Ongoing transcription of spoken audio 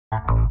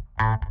Brent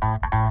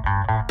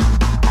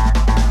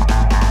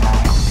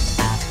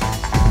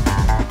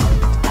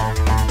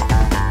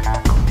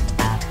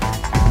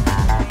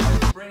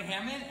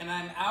Hammond, and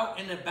I'm out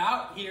and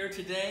about here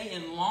today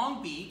in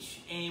Long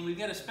Beach, and we've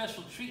got a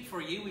special treat for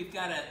you. We've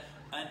got a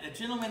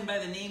gentleman by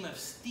the name of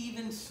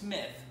Stephen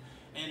Smith,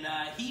 and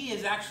he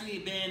has actually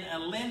been a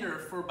lender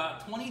for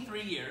about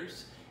 23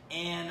 years,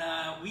 and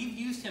we've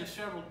used him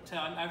several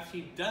times,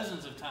 actually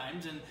dozens of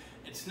times, and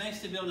it's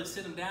nice to be able to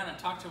sit him down and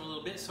talk to him a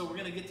little bit. So we're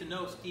going to get to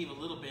know Steve a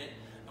little bit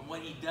and what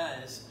he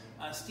does.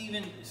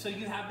 Stephen, so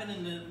you have been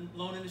in the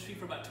loan industry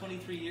for about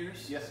 23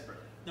 years? Yes,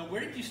 Brent. Now,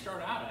 where did you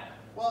start out at?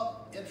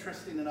 Well,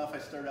 interesting enough, I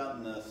started out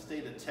in the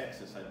state of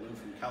Texas. I moved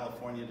from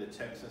California to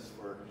Texas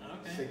for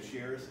 6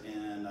 years,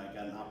 and I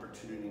got an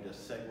opportunity to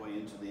segue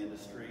into the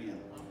industry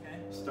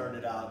and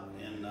started out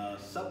in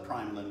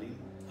subprime lending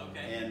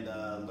and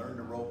learned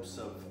the ropes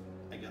of,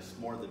 I guess,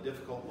 more of the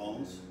difficult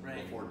loans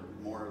before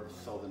more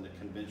so than the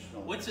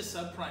conventional. What's a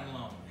subprime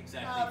loan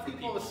exactly?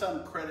 People with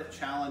some credit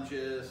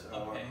challenges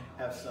or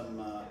have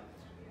some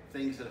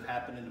things that have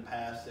happened in the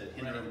past that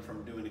hinder them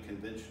from doing a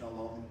conventional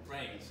loan.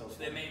 Right. So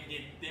they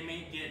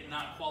may get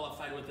not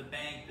qualified with the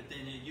bank, but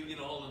then you get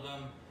a hold of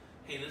them.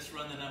 Hey, let's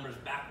run the numbers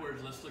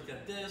backwards. Let's look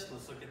at this.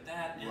 Let's look at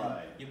that. And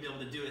you'll be able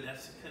to do it.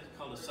 That's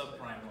called a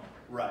subprime loan.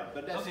 Right.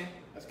 But that's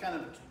kind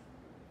of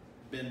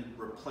been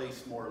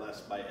replaced more or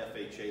less by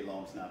FHA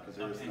loans now, because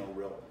there is no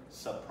real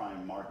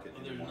subprime market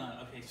anymore. There's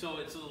not. Okay. So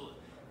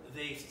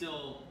they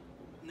still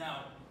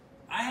now.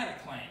 I had a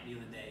client the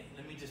other day,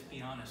 let me just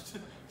be honest,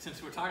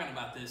 since we're talking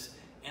about this,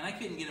 and I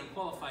couldn't get him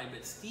qualified,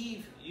 but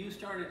Steve, you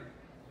started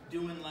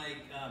doing like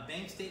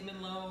bank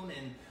statement loan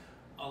and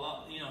a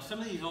lot, some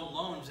of these old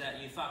loans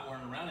that you thought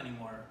weren't around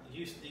anymore,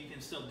 you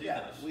can still do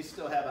those. We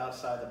still have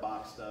outside the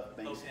box stuff,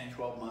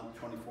 12-month,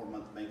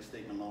 24-month bank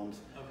statement loans,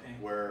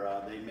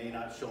 where they may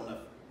not show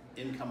enough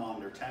income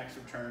on their tax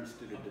returns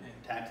due to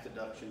tax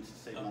deductions to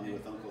save money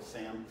with Uncle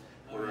Sam.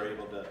 We're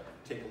able to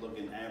take a look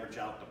and average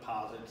out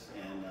deposits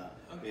and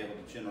be able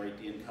to generate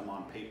the income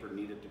on paper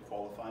needed to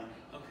qualify.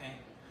 Okay,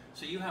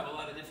 so you have a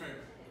lot of different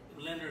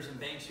lenders and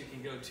banks you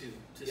can go to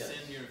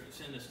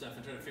send this stuff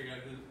and try to figure out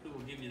who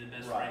will give you the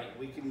best rate.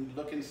 We can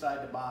look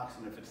inside the box,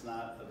 and if it's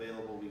not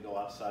available, we go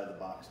outside the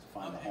box to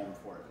find a home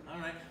for it. All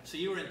right. So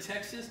you were in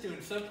Texas doing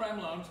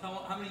subprime loans.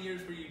 How many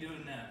years were you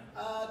doing that?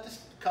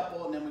 Just a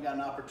couple, and then we got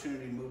an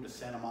opportunity to move to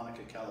Santa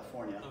Monica,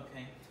 California.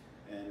 Okay.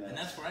 And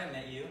that's where I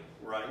met you.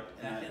 Right.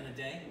 Back in the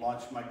day.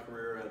 Launched my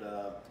career at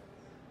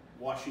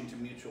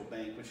Washington Mutual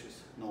Bank, which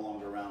is no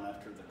longer around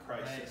after the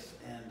crisis,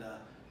 and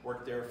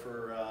worked there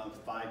for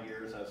 5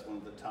 years. I was one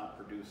of the top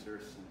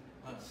producers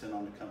and sent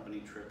on the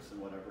company trips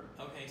and whatever.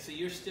 Okay, so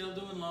you're still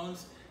doing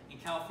loans in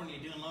California.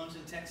 You're doing loans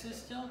in Texas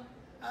still?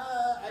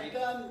 I've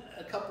done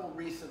a couple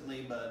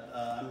recently, but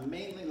I'm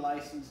mainly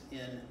licensed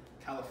in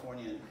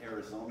California and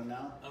Arizona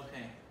now.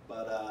 Okay.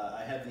 But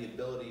I have the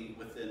ability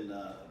within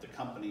the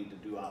company to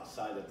do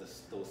outside of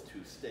those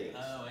two states.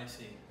 Oh, I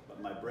see.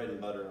 But my bread and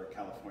butter are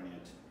California.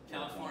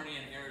 California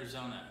and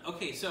Arizona.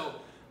 Okay,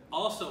 so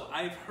also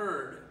I've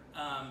heard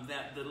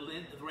that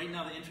right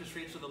now the interest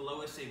rates are the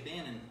lowest they've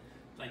been in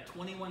like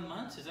 21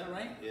 months. Is that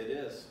right? It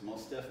is,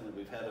 most definitely.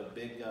 We've had a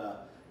big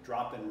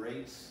drop in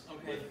rates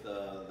with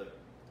the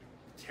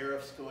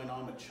tariffs going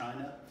on with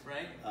China.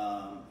 Right.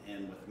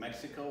 And with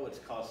Mexico, it's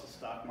caused the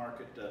stock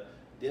market to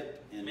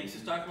dip. And makes the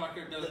stock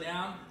market go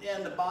down? Yeah,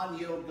 and the bond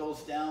yield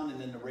goes down, and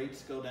then the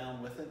rates go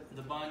down with it.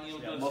 The bond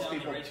yield goes down,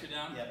 the rates go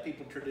down? Yeah,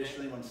 people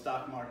traditionally, when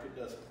stock market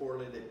does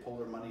poorly, they pull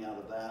their money out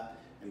of that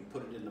and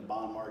put it in the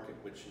bond market,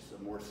 which is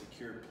a more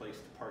secure place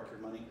to park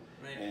your money.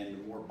 Right. And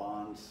the more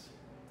bonds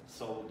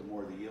sold, the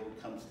more the yield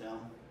comes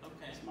down.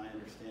 Okay. That's my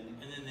understanding.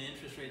 And then the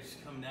interest rates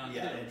come down too?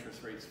 Yeah,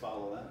 interest rates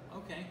follow that.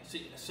 Okay.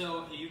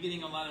 So are you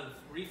getting a lot of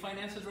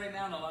refinances right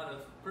now and a lot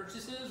of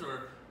purchases,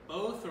 or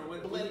both, or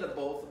what? Blend of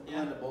both.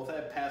 Blend of both. I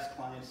have past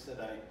clients that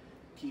I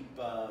keep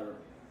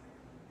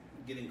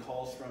getting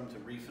calls from to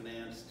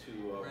refinance, to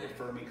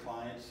refer me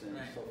clients, and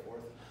so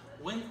forth.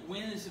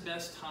 When is the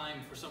best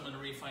time for someone to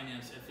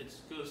refinance? If it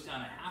goes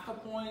down a half a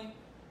point,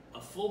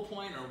 a full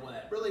point, or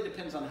what? Really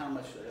depends on how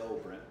much they owe,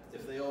 Brent.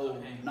 If they owe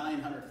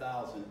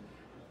 $900,000,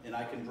 and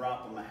I can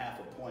drop them a half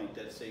a point,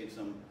 that saves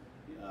them.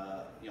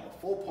 A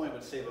full point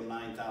would save them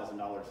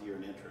 $9,000 a year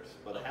in interest,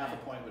 but a half a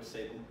point would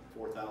save them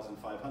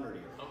 $4,500 a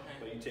year.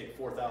 But you take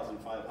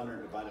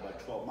 $4,500 divided by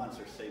 12 months,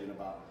 they're saving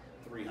about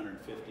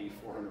 $350,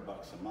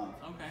 $400 a month.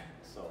 Okay.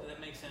 So that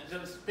makes sense.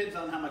 It depends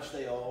on how much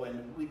they owe,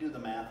 and we do the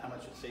math, how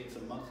much it saves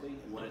them monthly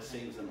and what it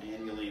saves them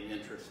annually in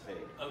interest paid.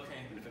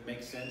 Okay. And if it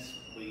makes sense,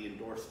 we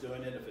endorse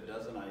doing it. If it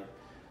doesn't, I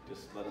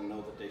just let them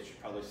know that they should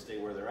probably stay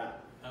where they're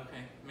at.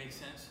 Okay, makes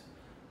sense.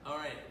 All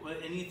right. Well,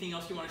 anything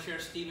else you want to share,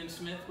 Stephen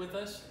Smith, with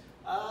us?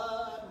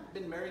 I've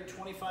been married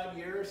 25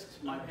 years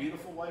to my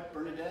beautiful wife,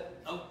 Bernadette.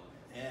 Oh.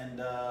 And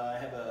I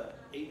have a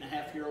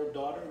 8.5-year-old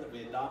daughter that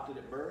we adopted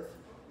at birth.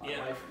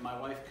 My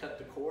wife cut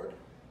the cord.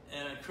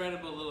 An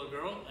incredible little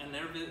girl, and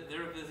they're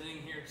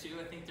visiting here too.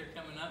 I think they're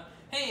coming up.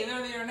 Hey,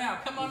 there they are now.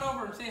 Come on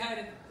over and say hi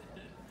to.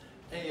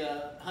 Hey,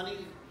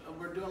 honey,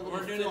 we're doing a little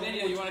We're doing a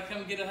video. You want to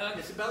come get a hug?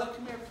 Isabella,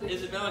 come here,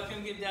 please. Isabella,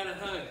 come give Dad a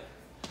hug.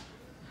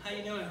 How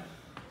you doing?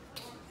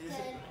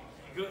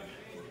 Good.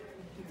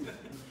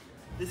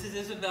 This is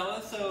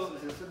Isabella. So,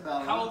 this is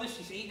Isabella. How old is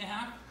she? She's 8 and a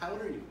half? How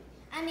old are you?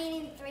 I'm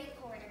 8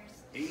 3/4.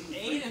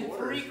 8 and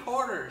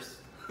 3/4.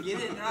 Get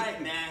it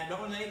right, man.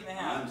 Don't 8 and a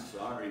half. I'm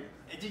sorry.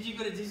 Did you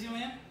go to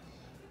Disneyland?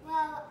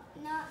 Well,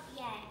 not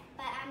yet,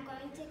 but I'm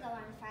going to go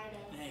on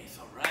Friday. Nice,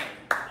 all right.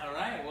 All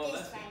right, well,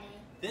 this Friday.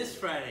 This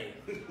Friday.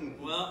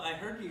 Well, I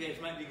heard you guys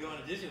might be going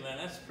to Disneyland.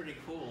 That's pretty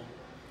cool.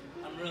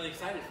 I'm really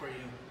excited for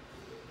you.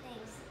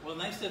 Thanks. Well,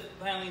 nice to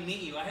finally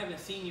meet you. I haven't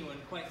seen you in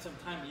quite some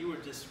time. You were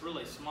just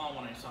really small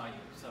when I saw you,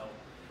 so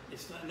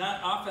it's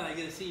not often I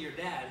get to see your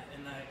dad,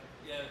 and a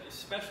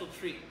special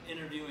treat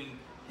interviewing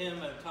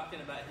him,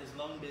 talking about his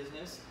loan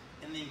business,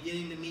 and then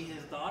getting to meet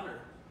his daughter.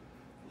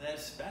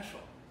 That's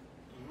special.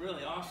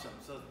 Really awesome.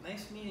 So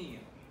nice meeting you.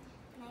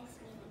 Nice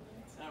meeting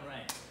you. All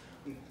right.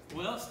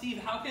 Well,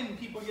 Steve, how can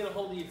people get a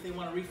hold of you if they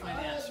want to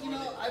refinance?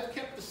 I've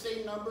kept the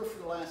same number for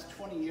the last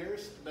 20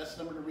 years. The best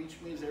number to reach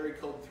me is area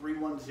code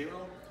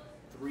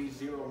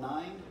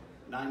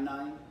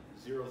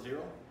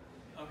 310-309-9900.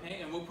 Okay,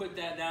 and we'll put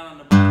that down on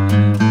the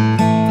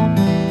board.